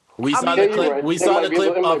no. we saw mean, the yeah, clip. you're right. We It saw might the be-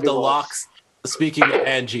 clip it might of be the lost. locks speaking to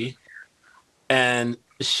Angie, and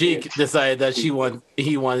Sheik decided that he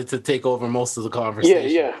wanted to take over most of the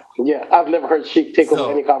conversation. Yeah. I've never heard Sheik take So-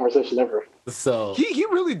 over any conversation ever. So He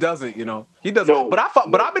really doesn't, you know. He doesn't. No. But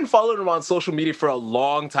I've been following him on social media for a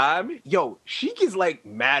long time. Yo, Sheik is like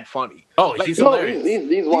mad funny. oh, Like, he's No, hilarious.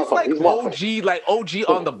 he's wild He's funny. like He's wild OG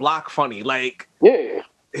on the block funny. Like, funny.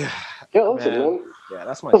 Yeah. Yeah, listen, man. yeah,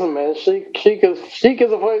 that's my. Listen, man. Sheik is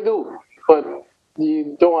a funny dude, but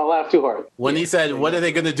you don't want to laugh too hard. When he said, "What are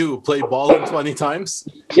they gonna do? Play ball in 20 times?"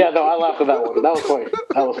 Yeah, no, I laughed at that one. That was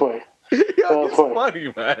funny. Yo, he's funny.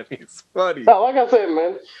 funny, man. He's funny. No, like I said,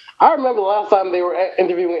 man, I remember the last time they were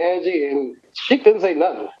interviewing Angie and Sheik didn't say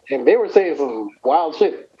nothing. And they were saying some wild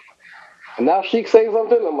shit. And now Sheik saying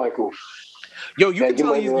something, I'm like, oof. Yo, you Yeah, can you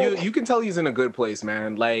tell might be right. you can tell he's in a good place,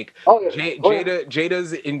 man. Like Oh, yeah.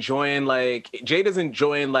 Jada's enjoying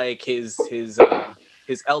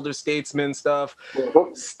his elder statesman stuff.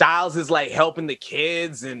 Mhm. Styles is like helping the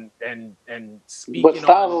kids and speaking. But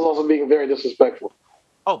Styles on, is also being very disrespectful.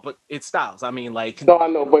 oh, but it's Styles. I mean, like, No, I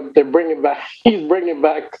know, but they're bringing back, he's bringing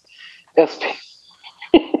back SP.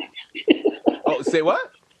 oh, say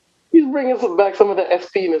what? He's bringing back some of the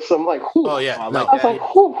SP-ness. I'm like, whew. Oh yeah, I no. like I was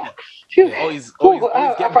like, whew. Phew. Oh, he's Whew.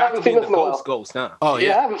 getting back to being the in a while. ghost, huh? Oh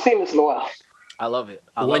Yeah, I yeah. haven't seen this in a while. I love it.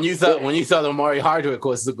 I When love you it. thought Amari Hardwick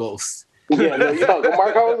was the ghost. Yeah, no, you thought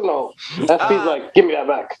Mark Howard? No. SP's like, give me that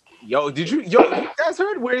back. you guys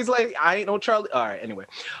heard where he's like, I ain't no Charlie. All right, anyway.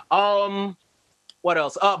 What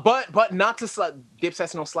else? But not to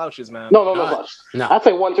Dipset's no slouches, man. No No. much. No. I'd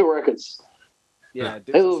say 1-2 records. Yeah,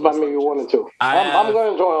 This is by maybe 1 and 2. I'm going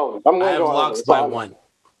to enjoy all of it. I'm I going to have enjoy all of locks it. by So one.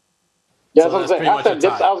 Yeah, So that's what I'm that's saying. pretty I much said a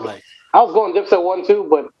Dips. tie. I was going Dipset 1-2,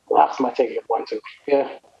 but locks might take it 1-2. Yeah.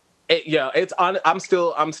 It's on. I'm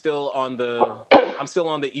still on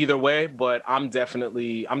the either way, but I'm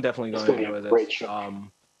definitely going It's to gonna be a enjoy this. great show.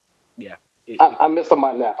 Yeah. I missed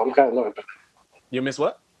my nap. I'm kind of annoyed. You miss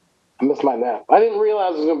what? I missed my nap. I didn't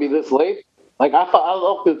realize it was going to be this late. Like, I thought I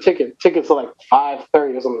was up the tickets are like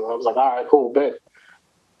 5:30 or something. I was like, all right, cool, bet.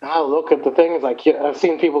 And I look at the thing. It's like, yeah, I've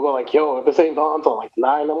seen people go like, yo, if this ain't on until like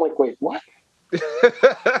 9, I'm like, wait, what?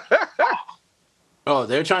 Oh,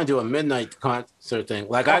 they're trying to do a midnight concert thing.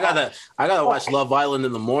 Like I gotta watch Love Island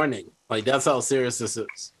in the morning. Like that's how serious this is.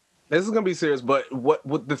 This is gonna be serious, but what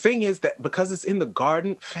the thing is that because it's in the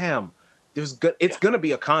Garden, fam, it's gonna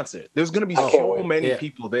be a concert. There's gonna be I can't so wait. many Yeah.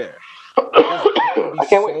 people there. There's gonna be I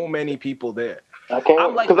can't so many people there. I can't.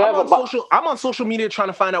 I'm like, I'm on social media trying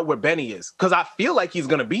to find out where Benny is because I feel like he's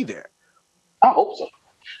gonna be there. I hope so.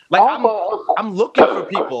 Like I'm looking for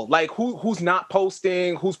people like who's not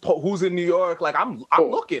posting, who's in New York. Like I'm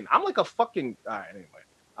looking. I'm like a fucking. All right, anyway.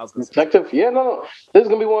 I was gonna say. Detective? Yeah, no. This is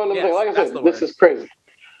gonna be one of them things. Like I said, this is crazy.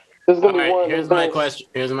 This is gonna be one. Here's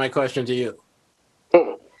my question to you.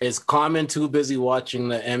 Is Common too busy watching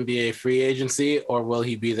the NBA free agency, or will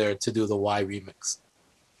he be there to do the Y remix?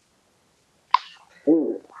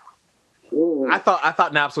 Ooh. I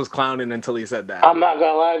thought Naps was clowning until he said that. I'm not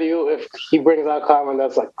gonna lie to you. If he brings out Common,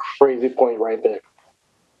 that's a crazy point right there.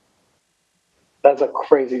 That's a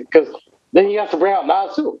crazy because then he has to bring out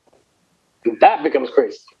Nas too. That becomes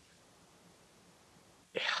crazy.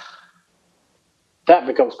 That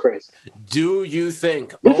becomes crazy. Do you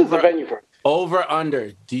think this is the venue for it? Over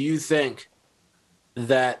under? Do you think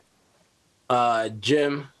that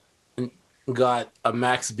Jim got a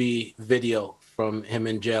Max B video from him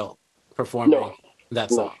in jail performing that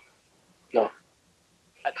song? No.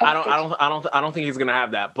 I don't think he's gonna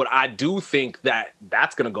have that, but I do think that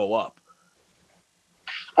that's gonna go up.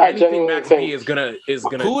 Anything Max B is gonna.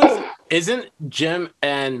 Isn't Jim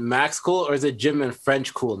and Max cool, or is it Jim and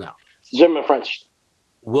French cool now? Jim and French.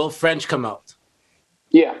 Will French come out?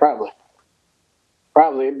 Yeah, probably.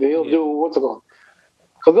 He'll do what's it called?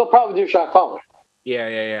 Because they'll probably do Shot Caller.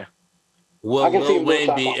 Yeah. Will Lil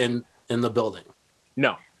Wayne be in the building?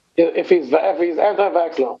 No. If he's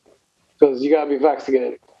anti-vax, no. Because you gotta be vaxxed to get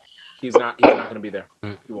in. He's not gonna be there.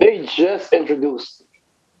 They just introduced.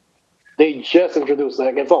 Like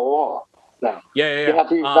it's a law now. Yeah. You have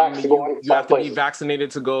to be vaxxed to go in. You have to be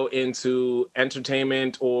vaccinated to go into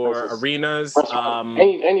entertainment or arenas,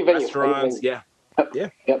 any venue, restaurants. Any venue. Yeah.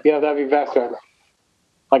 Yep. You have to be vaxxed right now.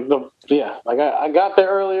 I got there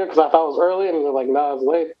earlier because I thought it was early, and they're like, "Nah, it's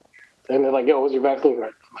late." And they're like, "Yo, what's your vaccine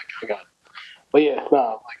card?" I'm like, "I got it." But yeah,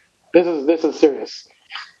 this is serious.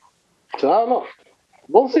 So I don't know.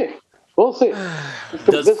 We'll see.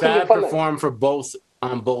 Does Fab perform for both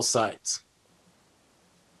on both sides?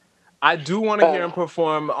 I do want to hear him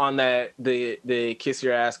perform on the Kiss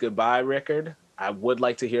Your Ass Goodbye record. I would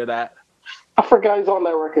like to hear that. I forgot he's on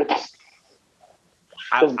that record.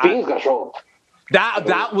 Beans gonna show up.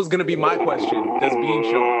 That was gonna be my question. Does Beans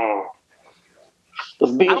show up?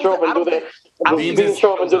 Does Beans show up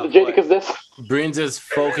and do the Jadakiss this? Beans'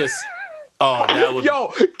 focus. Oh, that would.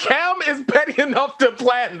 Yo, Cam is petty enough to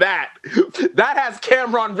plan that. That has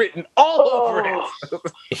Cameron written all over it.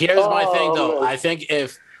 Here's my thing, though. Man. I think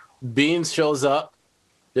if Beans shows up,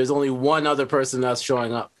 there's only one other person that's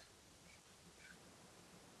showing up.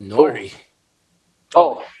 Nori.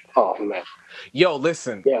 Oh man. Yo,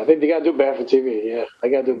 listen. Yeah, they gotta do Bad for TV. Yeah, they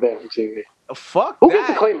gotta do Bad for TV. Fuck Who gets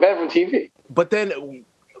to claim Bad for TV? But then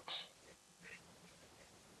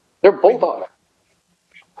they're both on it.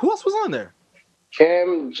 Who else was on there?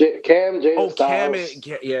 Cam, Jada Styles.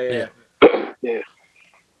 Yeah. Yeah.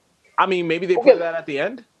 I mean, maybe they put that at the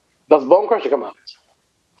end. Does Bone Crusher come out?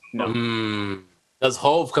 No. Does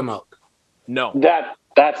Hove come out? No.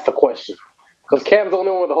 That's the question. Because Cam's the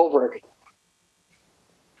only one with the Hove record.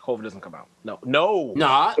 Hove doesn't come out. No.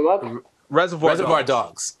 Nah. Reservoir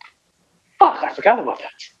Dogs. Fuck, I forgot about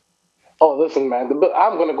that. Oh, listen, man.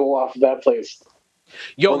 I'm gonna go off of that place.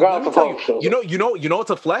 Yo, let me tell you, you know it's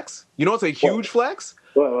a flex? You know it's a huge flex?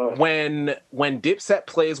 What? When Dipset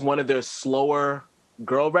plays one of their slower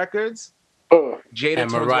girl records, Jada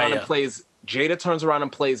turns around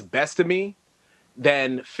and plays Best of Me,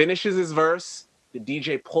 then finishes his verse, the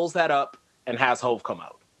DJ pulls that up and has Hove come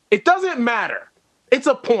out. It doesn't matter. It's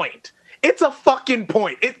a point. It's a fucking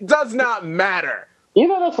point. It does not matter. You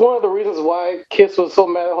know that's one of the reasons why Kiss was so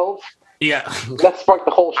mad at Hove? Yeah, that sparked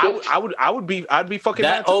the whole shit. I'd be fucking.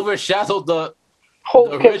 That overshadowed the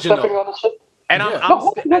Hove kept stepping on the shit. And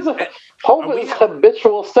Hove is a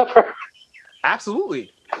habitual stepper.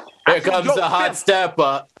 Absolutely. Here comes the hot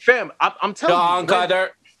stepper. Fam, I'm telling you.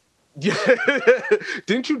 Yeah.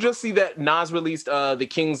 Didn't you just see that Nas released the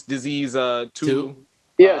King's Disease 2?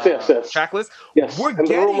 Yes. Tracklist. Yes. The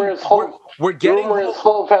rumor is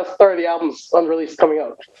Hove has 30 albums unreleased coming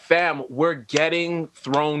out. Fam, we're getting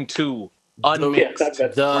Throne 2 unmixed.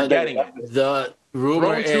 We're getting it. The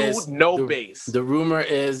rumor Throne is 2, no bass. The rumor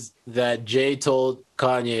is that Jay told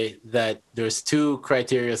Kanye that there's 2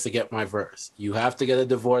 criteria to get my verse. You have to get a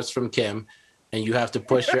divorce from Kim, and you have to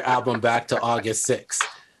push your album back to August 6th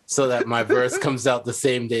so that my verse comes out the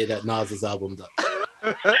same day that Nas's album does.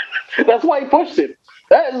 That's why he pushed it.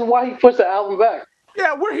 That is why he pushed the album back.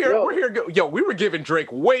 Yeah, we're here. Yo, we were giving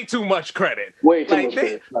Drake way too much credit. Way too much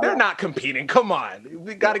credit. They're not competing. Come on.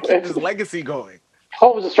 We got to keep his legacy going.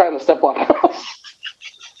 Hove was just trying to step on.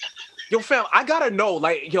 Yo, fam, I gotta know,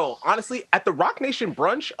 like, yo, honestly, at the Rock Nation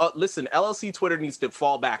brunch, listen, LLC Twitter needs to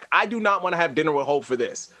fall back. I do not want to have dinner with Hope for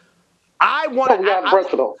this. I want No, we got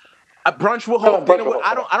brunch with Hope. A brunch with No, Hope. brunch with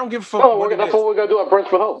Hope. I don't give a fuck. No, that's what we're gonna do at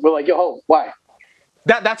brunch with Hope. We're like, yo, Hope, why?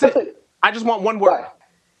 That's it. I just want one word. Why?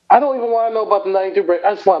 I don't even want to know about the 92 bricks.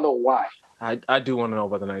 I just want to know why. I do want to know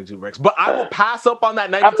about the 92 bricks, but I will pass up on that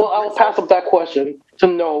 92. I will pass up that question to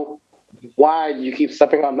know why you keep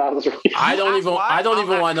stepping on Nas. I don't even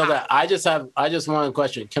want to know that. I just want a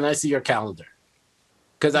question. Can I see your calendar?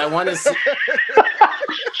 Because I want to see.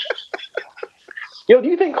 Yo, do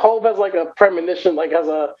you think Hov has like a premonition, like has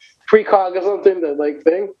a precog or something that like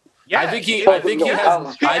thing? Yeah, I think he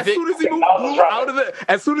has.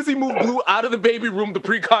 As soon as he moved Blue out of the baby room, the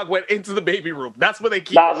precog went into the baby room. That's where they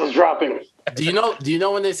keep. Nas is dropping. Do you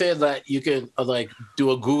know when they say that you can like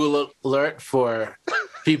do a Google alert for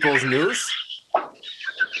people's news?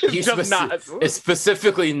 It's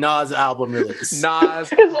specifically Nas album release. Nas,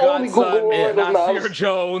 his only Google alert is Nasir Nas.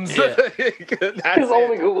 Jones. Yeah. His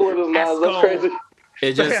only Google alert is Nas. That's crazy.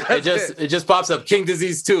 It just pops up. King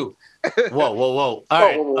Disease 2. Whoa.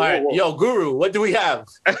 All right. Yo, Guru, what do we have?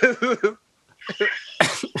 I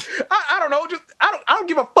don't know. I don't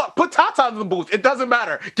give a fuck. Put Tata in the booth. It doesn't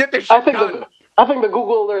matter. Get this shit done. I think the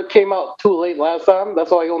Google alert came out too late last time. That's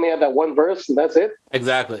why he only had that one verse, and that's it.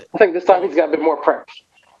 Exactly. I think this time he's got a bit more prep.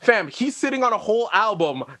 Fam, he's sitting on a whole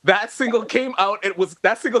album. That single came out.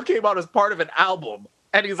 That single came out as part of an album,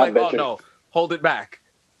 and he's like, "Oh no, hold it back.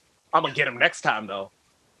 I'm gonna get him next time, though."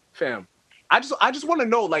 Fam, I just want to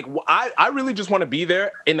know, like, I really just want to be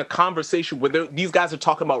there in a conversation where these guys are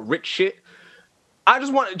talking about rich shit. I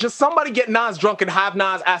just want somebody get Nas drunk and have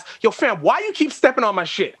Nas ask, "Yo, fam, why you keep stepping on my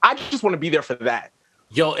shit?" I just want to be there for that.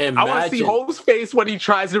 Yo, imagine. I want to see Hope's face when he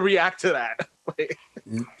tries to react to that.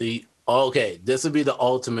 This would be the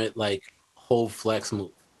ultimate like whole flex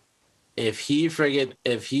move. If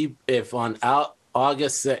on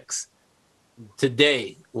August 6th,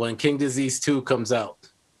 today, when King Disease 2 comes out,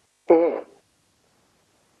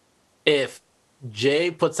 if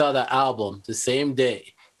Jay puts out an album the same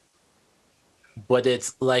day, but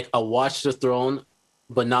it's like a Watch the Throne,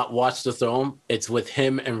 but not Watch the Throne, it's with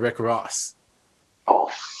him and Rick Ross. Oh,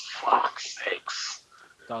 fuck's sakes.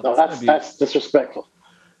 No, that's disrespectful.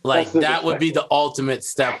 Like, that would be the ultimate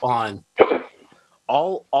step on.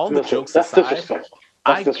 All the jokes aside,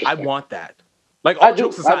 I want that. Like, all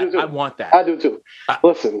jokes aside, I want that. I do too.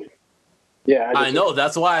 Listen. Yeah, I know.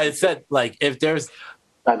 That's why I said, like, if there's...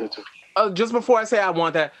 I do too. Just before I say I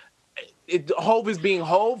want that, Hove is being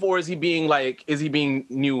Hove, or is he being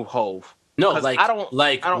new Hove? No, like,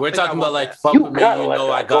 we're talking about, like, fuck with me,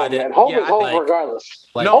 I got it. Hove is Hove regardless.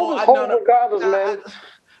 Hove is Hove regardless, man.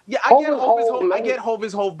 Yeah, I get Hove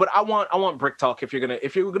is Hove, but I want Brick Talk. If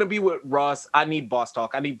you're gonna be with Ross, I need Boss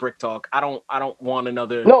Talk. I need Brick Talk. I don't want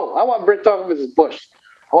another. No, I want Brick Talk versus Bush.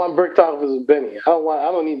 I want Brick Talk versus Benny. I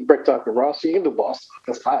don't need Brick Talk with Ross. You can do Boss Talk.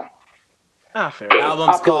 That's fine. Fair.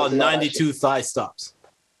 Album's called 92 Thigh Stops.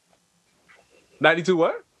 92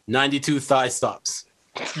 what? 92 Thigh Stops.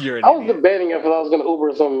 You're an I was idiot. debating if I was gonna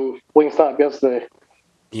Uber some Wingstop yesterday.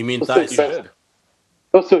 You mean thigh Thigh? It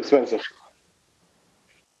was too expensive.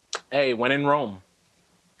 Hey, when in Rome.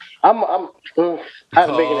 I had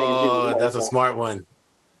a bacon, egg, and cheese. That's a smart one.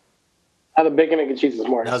 I had a bacon, egg, and cheese this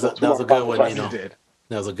morning. That was a good one, You did.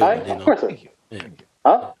 That was a good one, Of course. Thank you. Yeah.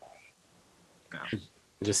 Huh?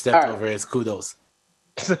 Just stepped over his kudos.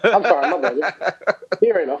 I'm sorry, my bad.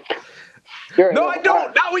 You already know. No, I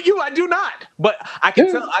don't. Not with you. I do not. But I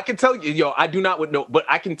can tell you, yo, I do not with no. But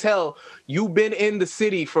I can tell you've been in the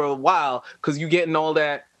city for a while because you getting all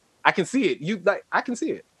that. I can see it. I can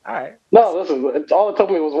see it. All right. No, listen. All it took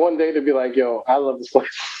me was one day to be like, yo, I love this place.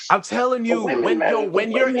 I'm telling you,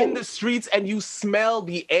 when you're in the streets and you smell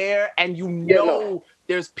the air and you know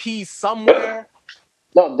there's peace somewhere.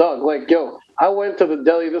 No, Doug. Like, yo, I went to the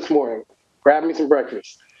deli this morning, grabbed me some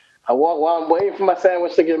breakfast. I walk while I'm waiting for my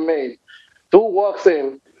sandwich to get made. Dude walks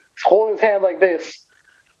in, holding his hand like this,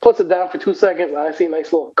 puts it down for 2 seconds, and I see a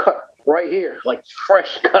nice little cut right here, like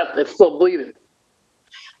fresh cut that's still bleeding.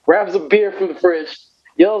 Grabs a beer from the fridge,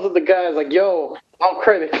 yells at the guys like, yo, I'm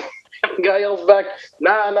credit. The guy yells back,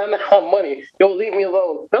 nah, money. Yo, leave me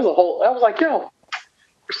alone. I was like, yo,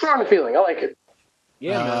 restoring the feeling. I like it.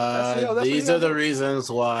 Yeah, man. That's these are the reasons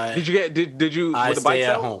why. Did you? I were the stay bikes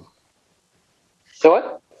at out? home. So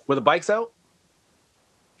what? Were the bikes out?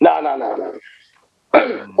 No. There's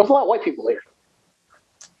a lot of white people here.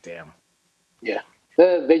 Damn. Yeah,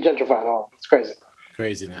 they gentrify all. It's crazy.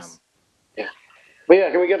 Craziness. Yeah. But yeah,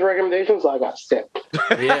 can we get the recommendations? I got sick.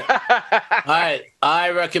 Yeah. All right. I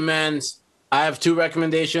recommend I have two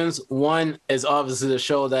recommendations. One is obviously the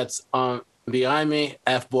show that's behind me,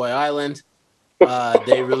 F-Boy Island.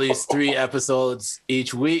 They release 3 episodes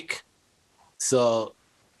each week. So,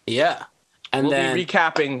 yeah. And we'll then be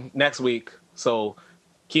recapping next week. So,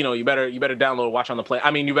 Kino, you better download, watch on the plane.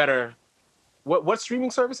 I mean, you better. What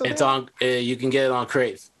streaming service is it? it's on. You can get it on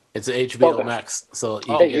Crave. It's an HBO Max, so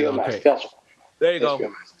you can get it on Crave. Gotcha. There you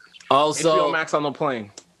go. Also, HBO Max on the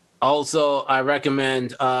plane. Also, I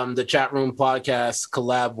recommend the Chat Room Podcast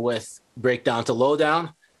collab with Breakdown to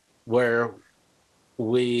Lowdown, where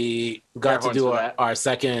we got to do our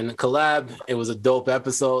second collab. It was a dope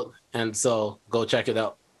episode, and so go check it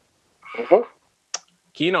out. Mm-hmm.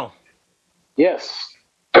 Kino. Yes.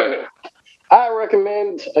 I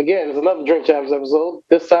recommend, again, it's another Drink Champs episode.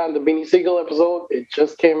 This time the Beanie Siegel episode. It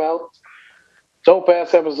just came out.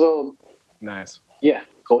 Dope-ass episode. Nice. Yeah,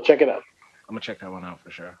 go check it out. I'm going to check that one out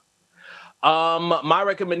for sure. My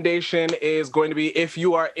recommendation is going to be, if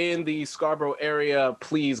you are in the Scarborough area,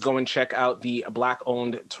 please go and check out the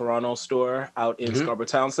Black-owned Toronto store out in Scarborough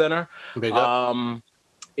Town Center. Big up.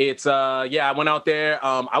 It's I went out there.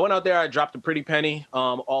 I dropped a pretty penny.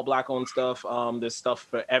 All Black-owned stuff. There's stuff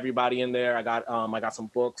for everybody in there. I got some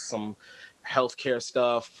books, some healthcare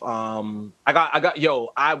stuff.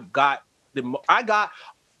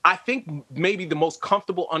 I think maybe the most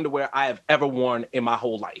comfortable underwear I have ever worn in my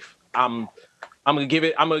whole life. I'm gonna give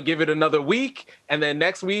it another week, and then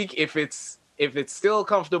next week, if it's still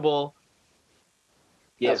comfortable,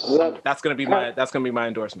 yes, that's gonna be my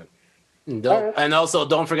endorsement. Dope. And also,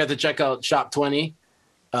 don't forget to check out Shop 20.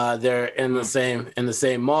 They're in the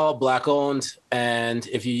same mall, Black owned. And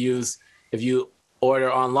if you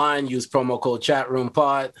order online, use promo code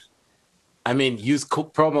ChatRoomPod. I mean, use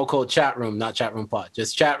promo code ChatRoom, not ChatRoomPod.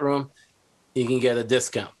 Just ChatRoom. You can get a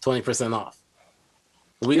discount, 20% off.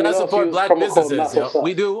 We gotta support Black businesses.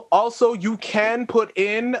 We do. Also, you can put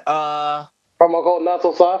in promo code Not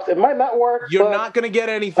So Soft. It might not work. You're not gonna get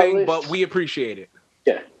anything, but we appreciate it.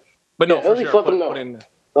 Yeah. But no, for sure. Let them know. Let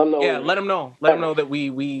them know. Let them know that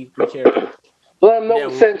we care. Let them know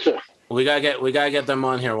we sent you. We gotta get them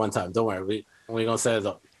on here one time. Don't worry. We gonna set it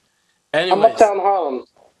up. Anyways, I'm uptown Harlem.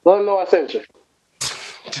 Let them know I sent you.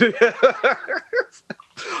 Real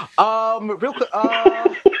quick.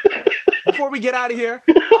 Before we get out of here,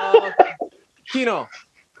 Kino.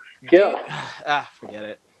 Yeah. Forget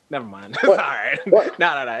it. Never mind. It's all right. No.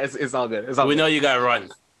 It's all good. We know you gotta run.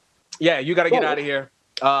 Yeah, you gotta get out of here.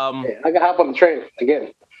 I gotta hop on the train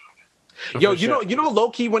again. Yo, you know,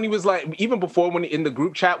 low key when he was like, even before when in the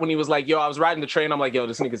group chat when he was like, yo, I was riding the train, I'm like, yo,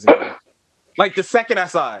 this nigga's in here. Like the second I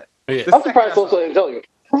saw it. Yeah. I'm surprised Sosa didn't tell you.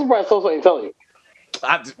 He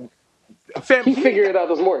figured it out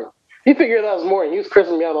this morning. He was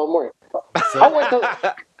cursing me out all morning.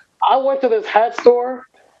 I went to this hat store,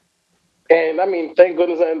 and I mean, thank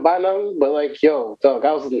goodness I didn't buy none. But like, yo, dog,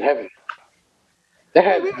 I was in heaven. They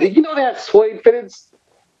had suede fitteds?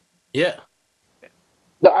 Yeah.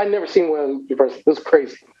 No, I never seen one in person. It was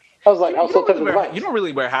crazy. I was so tempted to buy. You don't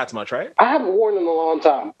really wear hats much, right? I haven't worn them in a long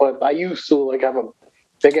time, but I used to like have a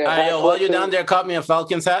big ass hat. Yo, while you're down there, caught me a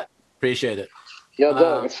Falcons hat. Appreciate it. Yo,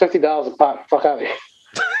 dog, it's $50 a pop. Fuck out of here.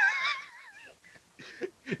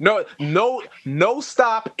 No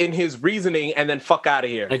stop in his reasoning and then fuck out of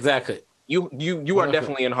here. Exactly. You are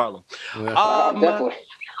definitely in Harlem. Definitely.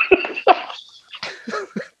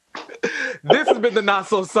 This has been the Not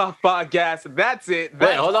So Soft podcast. That's it.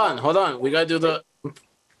 Wait, hold on. We gotta do the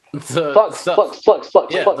plugs. Yeah, the plugs.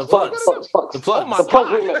 The plugs. Oh my the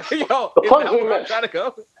plugs we met. Yo, the plugs we met. Trying to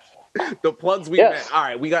go? The plugs we met. All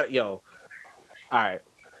right, we got it. Yo. All right.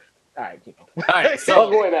 So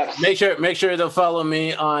make sure to follow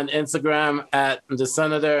me on Instagram at the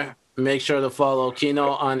Senator. Make sure to follow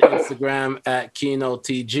Kino on Instagram at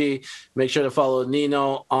KinoTG. Make sure to follow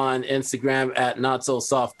Nino on Instagram at Not So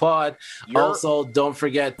Soft Pod. Also, don't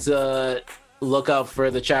forget to look out for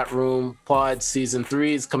the Chat Room Pod Season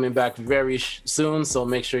 3 is coming back very soon, so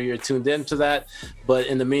make sure you're tuned in to that. But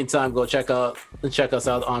in the meantime, go check us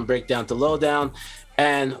out on Breakdown to Lowdown.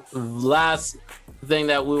 And last thing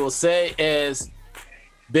that we will say is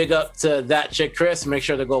big up to that chick Chris. Make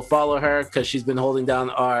sure to go follow her because she's been holding down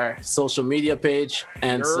our social media page,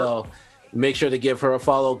 and so make sure to give her a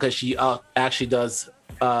follow because she actually does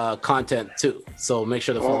content too. So make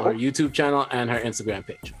sure to follow her YouTube channel and her Instagram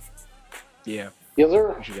page. Yeah. Yes,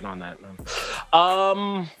 sir. We should get on that, man.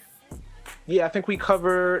 I think we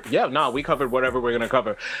covered. We covered whatever we're gonna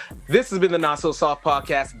cover. This has been the Not So Soft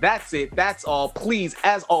podcast. That's it. That's all. Please,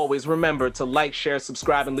 as always, remember to like, share,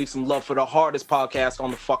 subscribe, and leave some love for the hardest podcast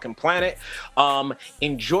on the fucking planet.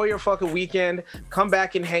 Enjoy your fucking weekend. Come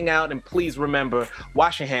back and hang out, and please remember: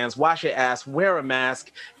 wash your hands, wash your ass, wear a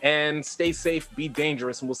mask, and stay safe. Be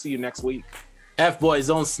dangerous, and we'll see you next week. F-boys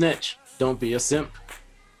don't snitch. Don't be a simp.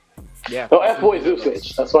 Yeah. No, F-boys do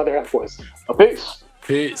snitch. That's why they're F-boys. Peace.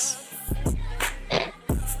 Peace.